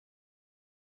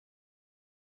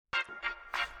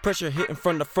Pressure hitting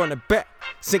from the front and back.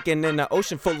 Sinking in an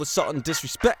ocean full of salt and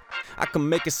disrespect. I can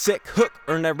make a sick hook,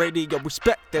 earn that radio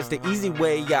respect. That's the easy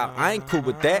way out, I ain't cool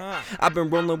with that. I've been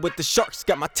rolling with the sharks,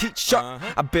 got my teeth sharp.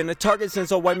 I've been a target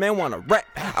since a white man wanna rap.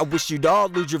 I wish you'd all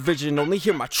lose your vision, only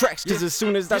hear my tracks. Cause as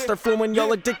soon as I start flowing,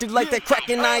 y'all addicted like that crack.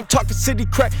 And I ain't talking city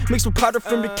crack, mixed with powder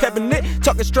from the cabinet.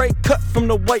 Talking straight cut from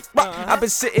the white rock. I've been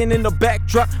sitting in the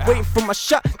backdrop, waiting for my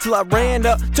shot till I ran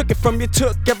up. Took it from you,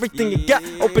 took everything you got.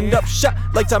 Opened up shot,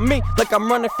 like I mean, like I'm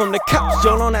running from the cops.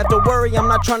 Y'all don't have to worry, I'm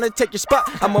not trying to take your spot.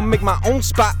 I'ma make my own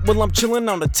spot while I'm chilling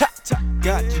on the top.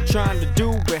 Got you trying to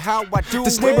do it how I do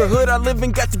this neighborhood I live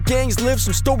in, got the gangs live.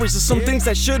 Some stories of some things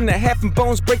that shouldn't have happened.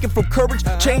 Bones breaking from courage,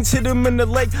 chains hit him in the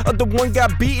leg. Other one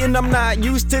got beaten, I'm not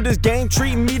used to this game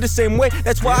treating me the same way.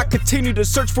 That's why I continue to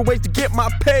search for ways to get my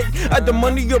pay. Either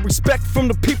money or respect from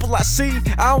the people I see.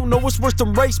 I don't know what's worse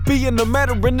than race, being no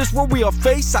matter in this world we all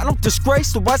face. I don't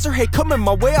disgrace the wiser hate coming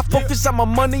my way. I focus on my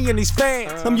money and these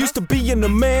fans. I'm used to being a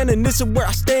man and this is where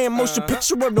I stand. Motion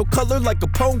picture of no color like a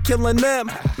poem killing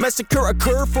them. Massacre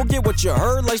occur, forget what you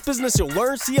heard. Life's business you'll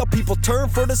learn, see how people turn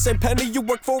for the same penny you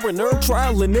work for and earn.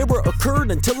 Trial and error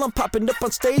occurred until I'm popping up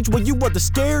on stage where you were the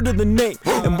scared of the name.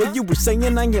 And what you were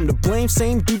saying I am to blame.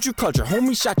 Same dude you called your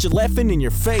homie, shot you laughing in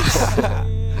your face.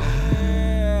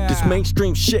 This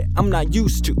mainstream shit I'm not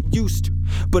used to.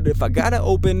 But if I gotta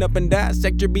open up and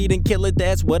dissect your beat and kill it,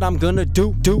 that's what I'm gonna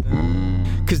do.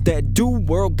 Cause that dude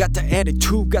world got the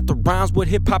attitude, got the rhymes what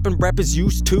hip hop and rap is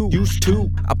used to.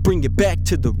 I bring it back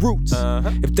to the roots.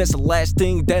 If that's the last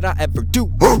thing that I ever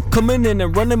do. Coming in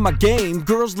and running my game,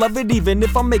 girls love it even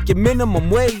if I'm making minimum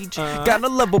wage. Gotta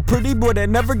love a pretty boy that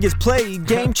never gets played.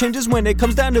 Game changes when it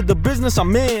comes down to the business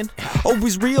I'm in.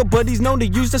 Always real, but he's known to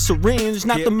use the syringe.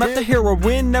 Not the meth, the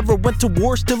heroin. Never went to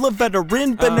war, still a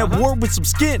veteran. Been at war with some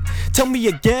skin. Tell me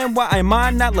again, why am I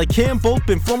not like him? Both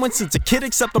been flowing since a kid,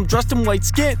 except I'm dressed in white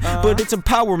skin. But it's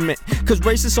empowerment, cause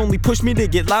racists only push me to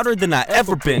get louder than I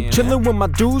ever been. Chillin' with my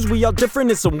dudes, we all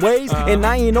different in some ways. And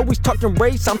I ain't always talking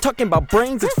race, I'm talking about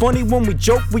brains. It's funny when we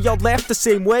joke, we all laugh the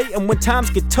same way. And when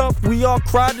times get tough, we all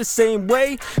cry the same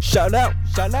way. Shout out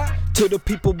to the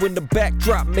people in the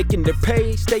backdrop making their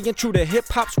pay. Staying true to hip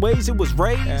hop's ways it was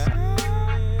raised.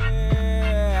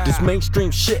 This mainstream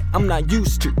shit I'm not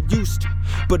used to.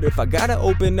 But if I gotta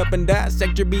open up and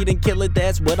dissect your beat and kill it,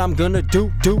 that's what I'm gonna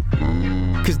do.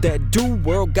 Cause that dude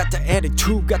world got the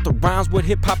attitude, got the rhymes what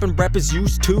hip hop and rap is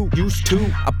used to.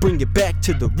 I bring it back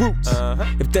to the roots.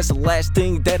 If that's the last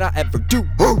thing that I ever do.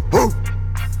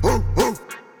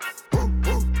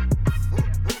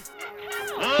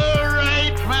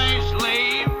 Alright, my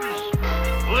slaves,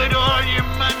 put all your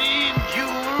money and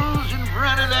jewels in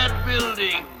front of that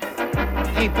building.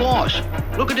 Hey, boss,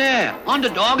 look at there.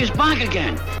 Underdog is back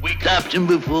again. We stopped him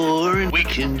before and we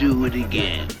can do it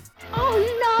again.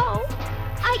 Oh,